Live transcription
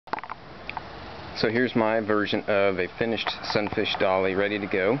So here's my version of a finished Sunfish Dolly ready to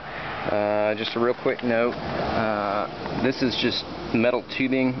go. Just a real quick note, this is just metal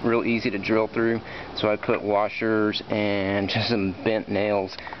tubing, real easy to drill through. So I put washers and just some bent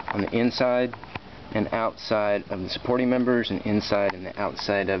nails on the inside and outside of the supporting members and inside and the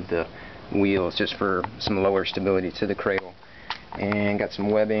outside of the wheels, just for some lower stability to the cradle. And got some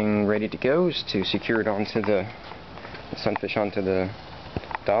webbing ready to go just to secure it onto the Sunfish onto the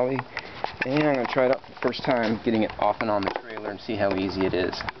dolly. And I'm going to try it out for the first time, getting it off and on the trailer, and see how easy it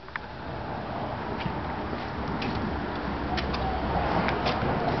is.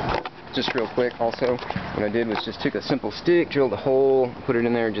 Just real quick also, what I did was just took a simple stick, drilled a hole, put it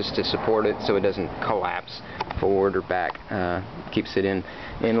in there just to support it so it doesn't collapse forward or back. Keeps it in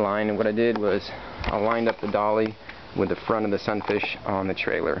line. And what I did was I lined up the dolly with the front of the Sunfish on the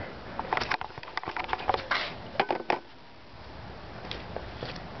trailer.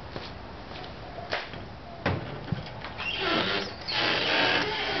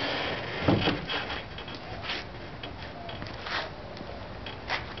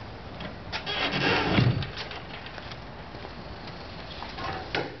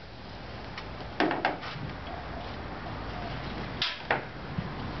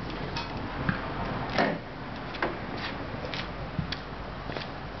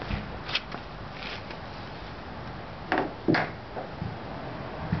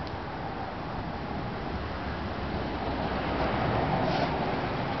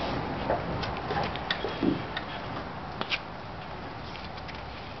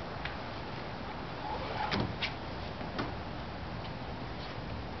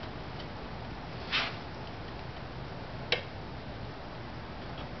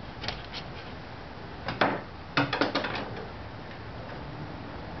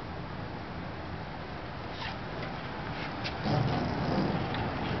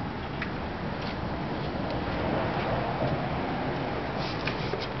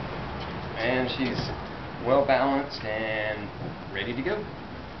 And she's well balanced and ready to go.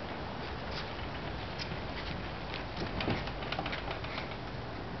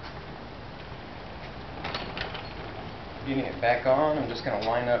 Getting it back on, I'm just going to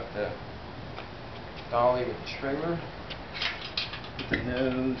line up the dolly with the trailer, put the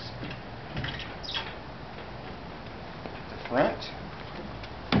nose at the front.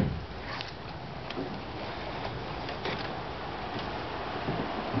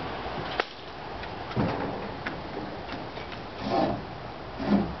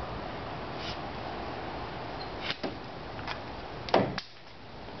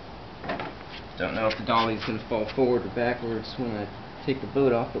 Don't know if the dolly is going to fall forward or backwards when I take the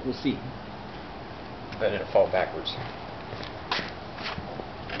boat off, but we'll see. But it'll fall backwards.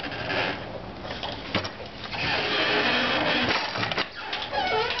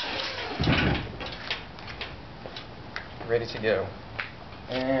 Ready to go.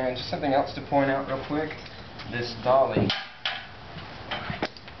 And just something else to point out real quick. This dolly,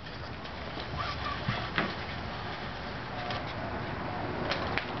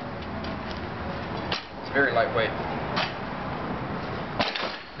 very lightweight.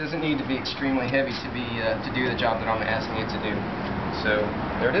 Doesn't need to be extremely heavy to do the job that I'm asking it to do. So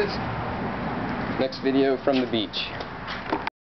there it is. Next video from the beach.